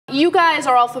You guys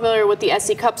are all familiar with the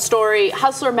Essie Cupp story.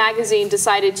 Hustler magazine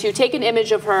decided to take an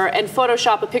image of her and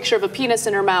Photoshop a picture of a penis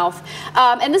in her mouth.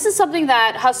 And this is something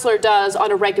that Hustler does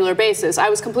on a regular basis. I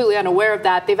was completely unaware of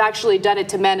that. They've actually done it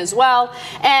to men as well.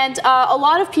 And a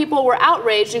lot of people were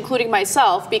outraged, including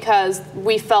myself, because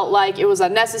we felt like it was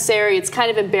unnecessary. It's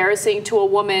kind of embarrassing to a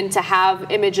woman to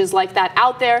have images like that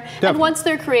out there. Definitely. And once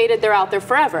they're created, they're out there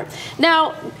forever.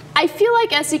 Now, I feel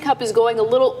like Essie Cupp is going a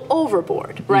little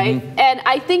overboard, right? And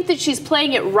I think that she's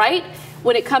playing it right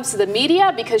when it comes to the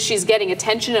media because she's getting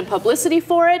attention and publicity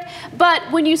for it.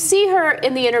 But when you see her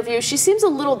in the interview, she seems a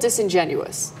little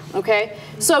disingenuous, okay?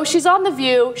 So she's on The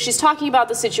View, she's talking about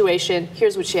the situation.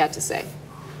 Here's what she had to say.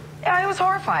 Yeah, I was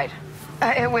horrified.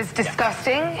 It was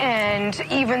disgusting, and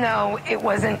even though it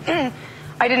wasn't,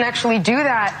 I didn't actually do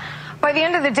that. By the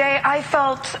end of the day, I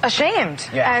felt ashamed,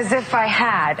 as if I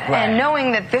had. And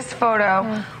knowing that this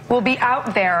photo will be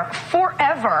out there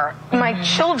forever, my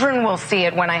children will see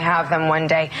it when I have them one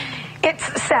day.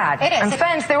 It's sad. It is. And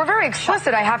fans, they were very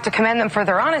explicit. I have to commend them for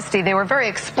their honesty. They were very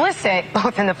explicit,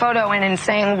 both in the photo and in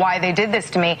saying why they did this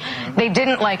to me. They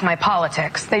didn't like my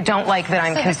politics. They don't like that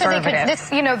I'm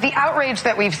conservative. You know, the outrage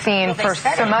that we've seen for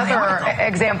some other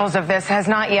examples of this has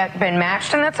not yet been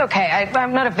matched, and that's okay.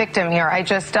 I'm not a victim here. I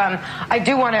just, I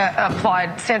do want to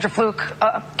applaud. Sandra Fluke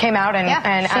came out and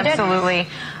absolutely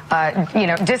you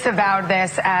know, disavowed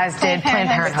this, as did Planned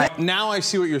Parenthood. Now I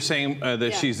see what you're saying,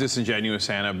 that she's disingenuous,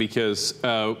 Anna, because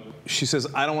she says,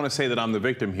 I don't want to say that I'm the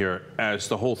victim here, as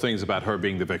the whole thing's about her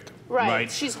being the victim.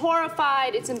 Right. She's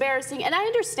horrified. It's embarrassing. And I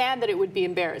understand that it would be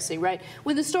embarrassing, right?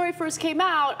 When the story first came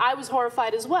out, I was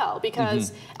horrified as well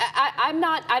because I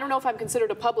don't know if I'm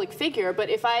considered a public figure, but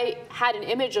if I had an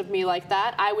image of me like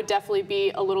that, I would definitely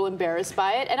be a little embarrassed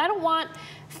by it. And I don't want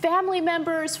family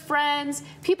members, friends,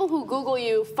 people who Google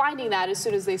you finding that as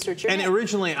soon as they search your name. And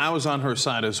originally I was on her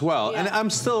side as well. And I'm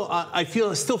still, I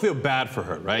still feel bad for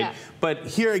her, right? But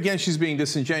here again, she's being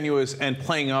disingenuous and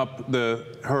playing up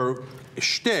her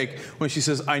shtick when she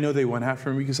says, I know they went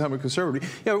after me because I'm a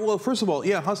conservative. Yeah, well, first of all,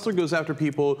 Hustler goes after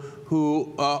people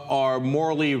who are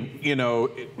morally, you know,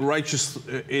 righteous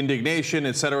indignation,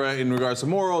 etc., in regards to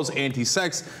morals,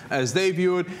 anti-sex, as they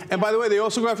view it. And by the way, they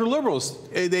also go after liberals.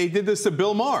 They did this to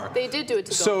Bill Maher. They did do it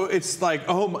to Bill Maher. So it's like,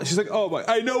 oh, she's like, oh my,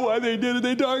 I know why they did it.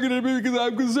 They targeted me because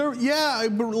I'm conservative. Yeah,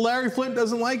 but Larry Flint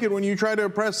doesn't like it when you try to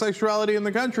oppress sexuality in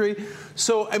the country.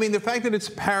 So, I mean, the fact that it's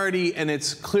parody and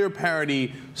it's clear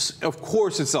parody, of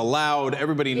course it's allowed.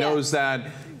 Everybody knows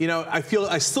that. You know,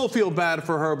 I still feel bad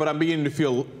for her, but I'm beginning to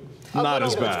feel not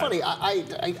as bad. It's funny.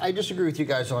 I disagree with you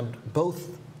guys on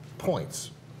both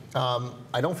points.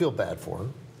 I don't feel bad for her.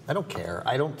 I don't care.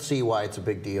 I don't see why it's a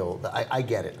big deal. I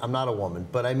get it. I'm not a woman.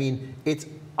 But I mean, it's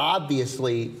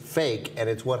obviously fake, and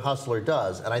it's what Hustler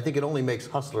does. And I think it only makes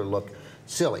Hustler look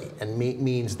silly, and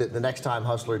means that the next time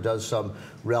Hustler does some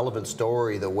relevant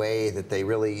story, the way that they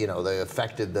really, you know, they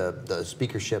affected the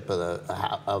speakership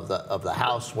of the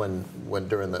House when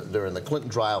during the Clinton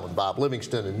trial, and Bob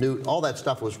Livingston and Newt, all that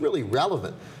stuff was really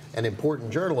relevant and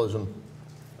important journalism.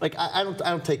 Like, I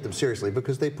don't take them seriously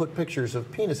because they put pictures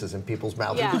of penises in people's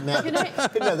mouths. They didn't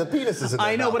have the penises in their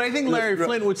I know, mouth. But I think Larry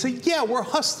Flint would say, yeah, we're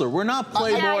Hustler. We're not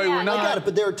Playboy. We're not. I got it,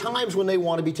 but there are times when they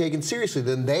want to be taken seriously.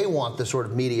 Then they want the sort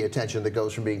of media attention that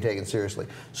goes from being taken seriously.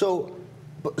 So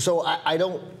I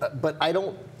don't.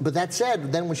 But that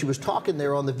said, then when she was talking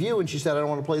there on The View and she said, I don't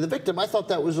want to play the victim, I thought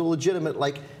that was a legitimate,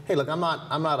 like, hey, look, I'm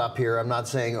not up here. I'm not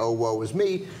saying, oh, woe is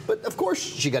me. But of course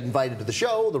she got invited to the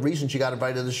show. The reason she got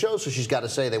invited to the show, so she's got to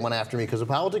say they went after me because of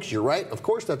politics. You're right. Of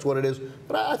course that's what it is.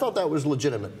 But I thought that was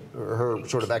legitimate, her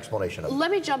sort of explanation of it. Let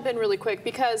me jump in really quick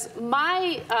because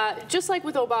just like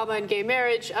with Obama and gay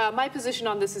marriage, my position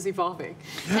on this is evolving.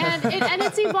 And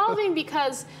it's evolving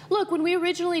because, look, when we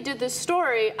originally did this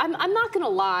story, I'm not going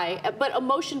to lie, but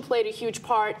emotion played a huge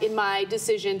part in my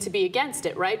decision to be against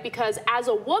it, right? Because as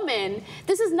a woman,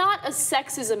 this is not a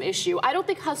sexism issue. I don't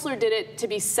think Hustler did it to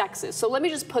be sexist. So let me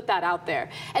just put that out there.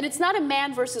 And it's not a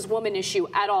man versus woman issue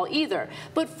at all either.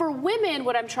 But for women,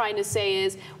 what I'm trying to say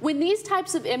is when these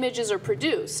types of images are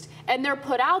produced and they're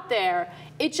put out there,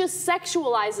 it just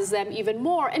sexualizes them even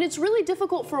more. And it's really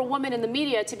difficult for a woman in the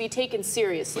media to be taken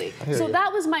seriously. So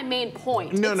that was my main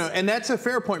point. No, and that's a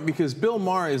fair point because Bill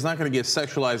Maher is not going to get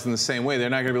sexualized in the same way. They're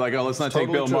not going to be like, oh, let's not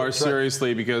take Bill Maher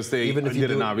seriously because they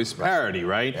did an obvious parody,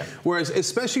 right? Whereas,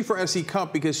 especially for Essie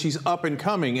Cupp, because she's up and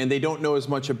coming and they don't know as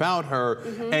much about her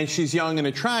and she's young and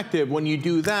attractive, when you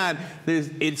do that,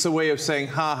 it's a way of saying,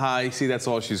 ha ha, you see, that's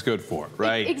all she's good for,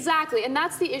 right? Exactly, and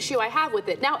that's the issue I have with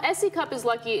it. Now, Essie Cupp is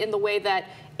lucky in the way that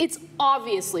it's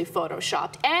obviously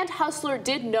photoshopped. And Hustler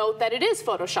did note that it is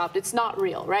photoshopped. It's not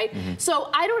real, right? So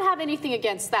I don't have anything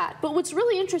against that. But what's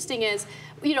really interesting is,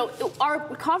 you know, our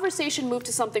conversation moved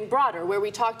to something broader, where we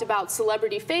talked about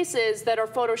celebrity faces that are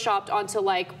photoshopped onto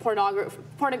like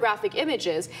pornographic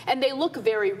images, and they look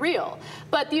very real.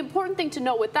 But the important thing to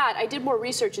note with that, I did more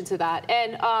research into that,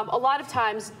 and a lot of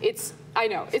times I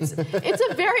know, it's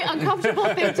a very uncomfortable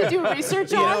thing to do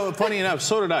research on. You know, funny enough,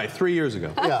 so did I 3 years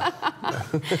ago. Yeah.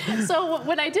 So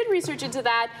when I did research into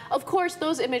that, of course,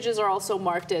 those images are also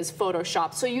marked as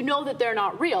Photoshopped, so you know that they're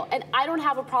not real. And I don't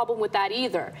have a problem with that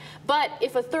either. But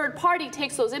if a third party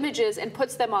takes those images and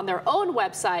puts them on their own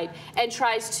website and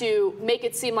tries to make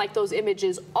it seem like those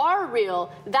images are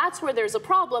real, that's where there's a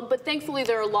problem. But thankfully,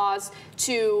 there are laws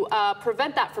to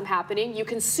prevent that from happening. You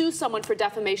can sue someone for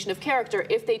defamation of character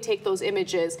if they take those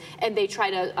images and they try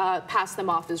to pass them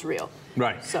off as real.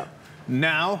 Right. So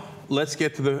now let's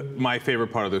get to my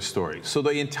favorite part of this story. So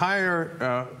the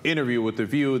entire interview with The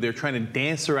View, they're trying to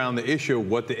dance around the issue of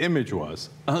what the image was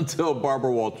until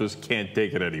Barbara Walters can't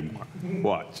take it anymore.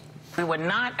 Watch. We were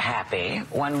not happy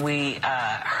when we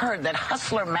heard that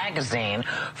Hustler magazine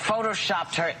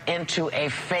photoshopped her into a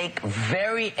fake,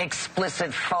 very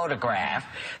explicit photograph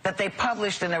that they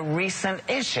published in a recent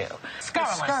issue.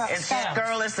 Scurrilous. It's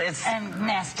scurrilous. It's and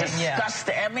nasty.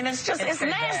 disgusting. Yeah. I mean, it's nasty.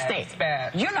 Bad. It's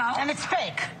bad. You know. And it's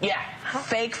fake. Yeah.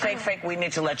 Fake, fake, fake. We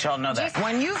need to let y'all know that.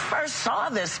 When you first saw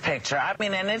this picture, I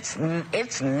mean, and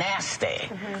it's nasty.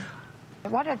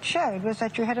 What it showed was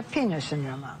that you had a penis in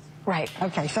your mouth. Right.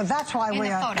 Okay, so that's why we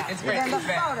are It's in the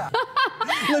photo.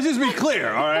 Let's just be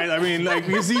clear, all right? I mean, like,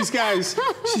 because these guys,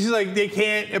 she's like, they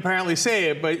can't apparently say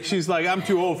it, but she's like, I'm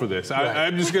too old for this.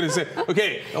 I'm just going to say,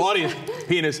 okay, audience,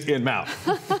 penis in mouth.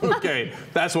 Okay,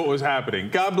 that's what was happening.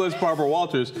 God bless Barbara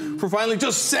Walters for finally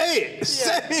just say it.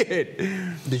 Say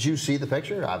it. Did you see the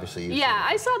picture? Obviously, you yeah,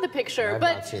 I saw the picture,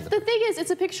 but the thing is,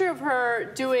 it's a picture of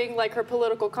her doing like her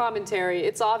political commentary.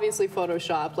 It's obviously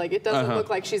photoshopped. Like, it doesn't look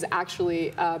like she's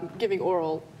actually giving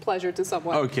oral pleasure to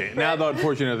someone. Okay, right? now the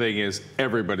unfortunate thing is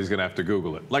everybody's going to have to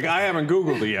Google it. Like, I haven't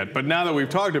Googled it yet, but now that we've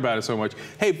talked about it so much.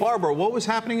 Hey, Barbara, what was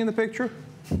happening in the picture?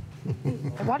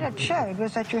 What it showed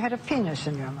was that you had a penis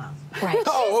in your mouth. Right.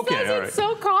 Oh, okay, Says all right. it's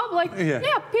so calm, like, Yeah.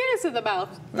 yeah, penis in the mouth.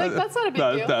 Like, that's not a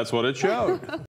big deal. That's what it showed.